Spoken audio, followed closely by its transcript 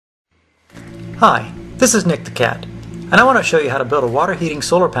Hi, this is Nick the Cat, and I want to show you how to build a water heating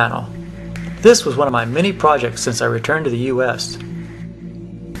solar panel. This was one of my many projects since I returned to the US.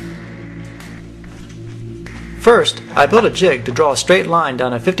 First, I built a jig to draw a straight line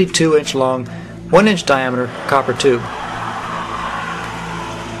down a 52-inch long, 1-inch diameter copper tube.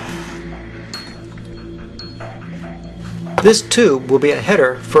 This tube will be a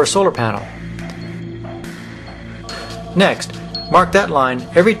header for a solar panel. Next, mark that line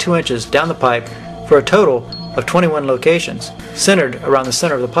every 2 inches down the pipe for a total of 21 locations, centered around the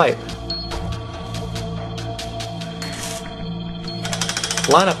center of the pipe.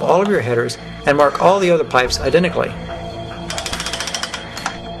 Line up all of your headers and mark all the other pipes identically.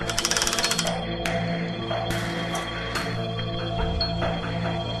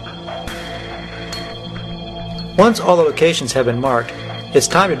 Once all the locations have been marked, it's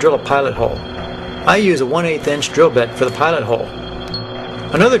time to drill a pilot hole. I use a 1/8 inch drill bit for the pilot hole.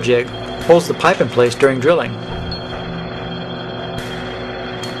 Another jig holds the pipe in place during drilling.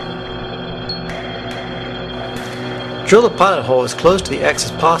 Drill the pilot hole as close to the X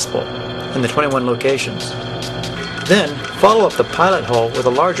as possible in the 21 locations. Then follow up the pilot hole with a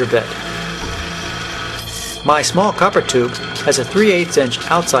larger bit. My small copper tube has a 3/8 inch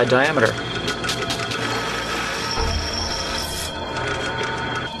outside diameter.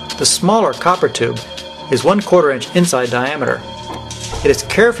 The smaller copper tube is 1/4 inch inside diameter. It is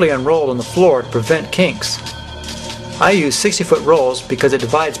carefully unrolled on the floor to prevent kinks. I use 60-foot rolls because it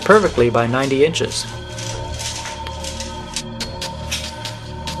divides perfectly by 90 inches.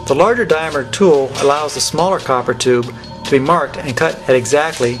 The larger diameter tool allows the smaller copper tube to be marked and cut at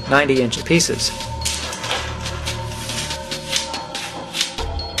exactly 90-inch pieces.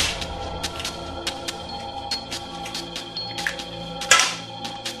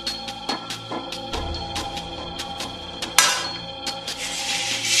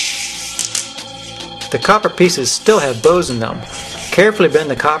 The copper pieces still have bows in them. Carefully bend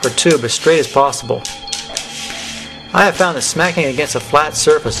the copper tube as straight as possible. I have found that smacking against a flat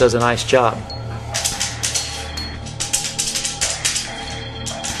surface does a nice job.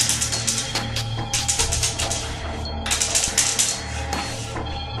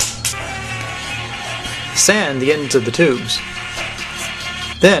 Sand the ends of the tubes.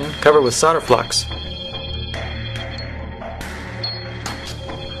 Then cover with solder flux.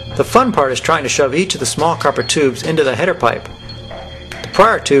 The fun part is trying to shove each of the small copper tubes into the header pipe. The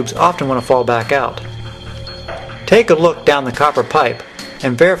prior tubes often want to fall back out. Take a look down the copper pipe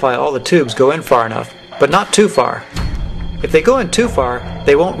and verify all the tubes go in far enough, but not too far. If they go in too far,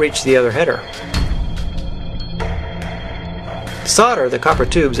 they won't reach the other header. Solder the copper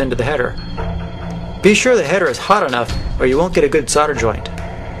tubes into the header. Be sure the header is hot enough or you won't get a good solder joint.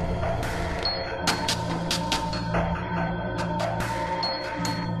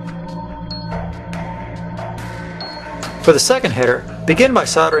 For the second header, begin by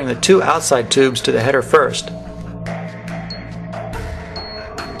soldering the 2 outside tubes to the header first.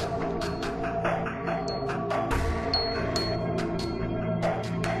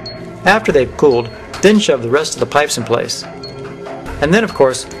 After they've cooled, then shove the rest of the pipes in place. And then, of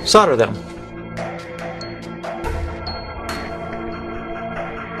course, solder them.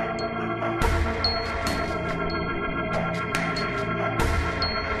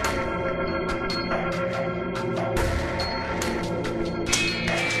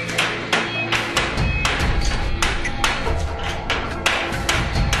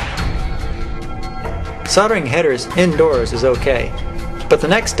 Soldering headers indoors is okay, but the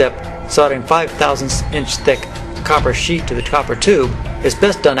next step, soldering 5/1000 inch thick copper sheet to the copper tube, is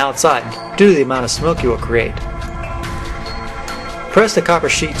best done outside due to the amount of smoke you will create. Press the copper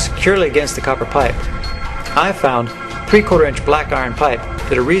sheet securely against the copper pipe. I found 3/4 inch black iron pipe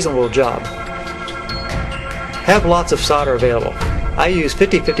did a reasonable job. Have lots of solder available. I use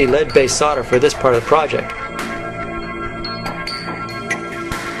 50/50 lead-based solder for this part of the project.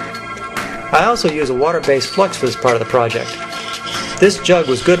 I also use a water-based flux for this part of the project. This jug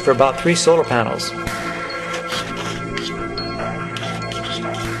was good for about 3 solar panels.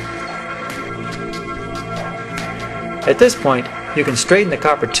 At this point, you can straighten the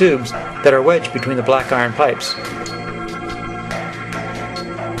copper tubes that are wedged between the black iron pipes.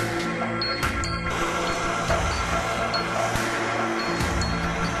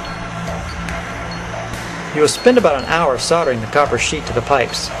 You will spend about an hour soldering the copper sheet to the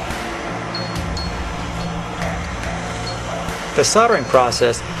pipes. The soldering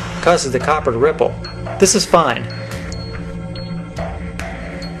process causes the copper to ripple. This is fine.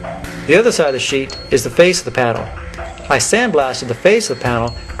 The other side of the sheet is the face of the panel. I sandblasted the face of the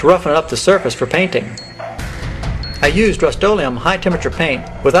panel to roughen up the surface for painting. I used Rust-Oleum high-temperature paint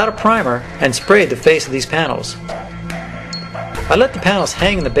without a primer and sprayed the face of these panels. I let the panels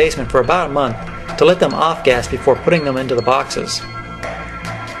hang in the basement for about a month to let them off-gas before putting them into the boxes.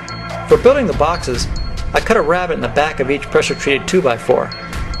 For building the boxes, I cut a rabbet in the back of each pressure-treated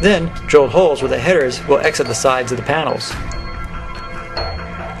 2x4, then drilled holes where the headers will exit the sides of the panels.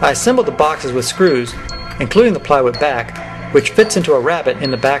 I assembled the boxes with screws, including the plywood back, which fits into a rabbet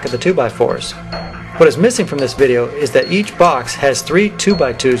in the back of the 2x4s. What is missing from this video is that each box has 3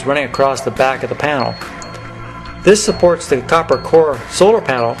 2x2s running across the back of the panel. This supports the copper core solar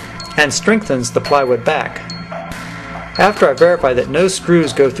panel and strengthens the plywood back. After I verified that no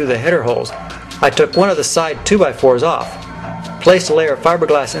screws go through the header holes, I took one of the side 2x4s off, placed a layer of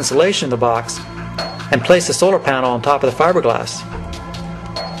fiberglass insulation in the box, and placed the solar panel on top of the fiberglass.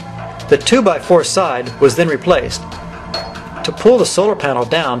 The 2x4 side was then replaced. To pull the solar panel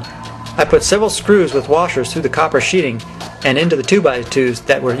down, I put several screws with washers through the copper sheeting and into the 2x2s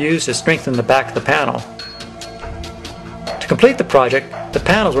that were used to strengthen the back of the panel. To complete the project, the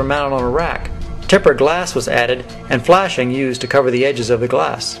panels were mounted on a rack, tempered glass was added, and flashing used to cover the edges of the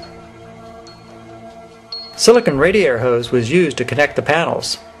glass. Silicon radiator hose was used to connect the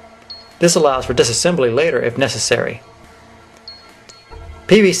panels. This allows for disassembly later if necessary.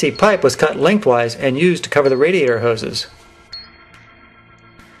 PVC pipe was cut lengthwise and used to cover the radiator hoses.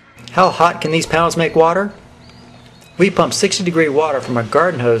 How hot can these panels make water? We pumped 60-degree water from a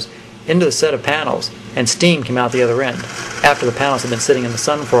garden hose into the set of panels, and steam came out the other end, after the panels had been sitting in the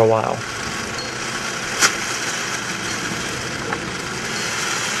sun for a while.